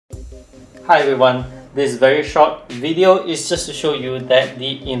Hi everyone, this very short video is just to show you that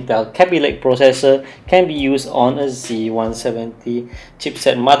the Intel Kaby Lake processor can be used on a Z170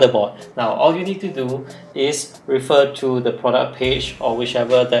 chipset motherboard. Now all you need to do is refer to the product page or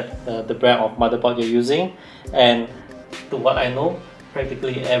whichever that the brand of motherboard you're using, and to what I know,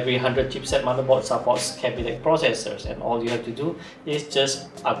 practically every 100 chipset motherboard supports Kaby Lake processors, and all you have to do is just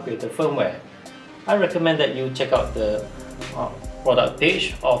upgrade the firmware. I recommend that you check out the product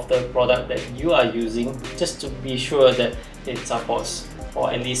page of the product that you are using, just to be sure that it supports,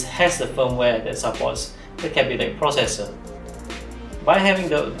 or at least has the firmware that supports the Kaby Lake processor. By having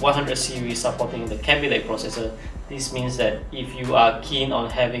the 100 series supporting the Kaby Lake processor, this means that if you are keen on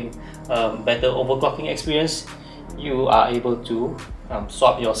having better overclocking experience, you are able to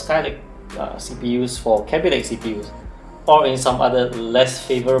swap your Skylake CPUs for Kaby Lake CPUs. Or in some other less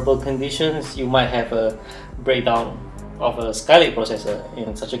favorable conditions, you might have a breakdown of a Skylake processor.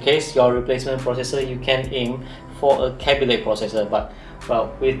 In such a case, your replacement processor, you can aim for a Kaby Lake processor, but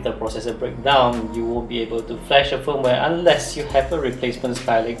well, with the processor breakdown, you won't be able to flash a firmware unless you have a replacement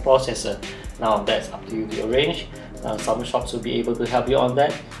Skylake processor. Now that's up to you to arrange. Some shops will be able to help you on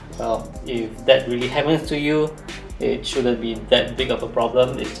that. Well, if that really happens to you, it shouldn't be that big of a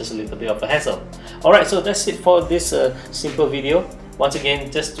problem, it's just a little bit of a hassle. Alright, so that's it for this simple video. Once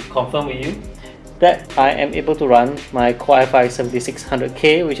again, just to confirm with you that I am able to run my Core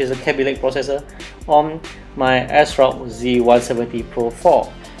i5-7600K, which is a Kaby Lake processor, on my ASRock Z170 Pro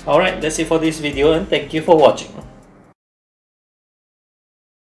 4. Alright, that's it for this video, and thank you for watching.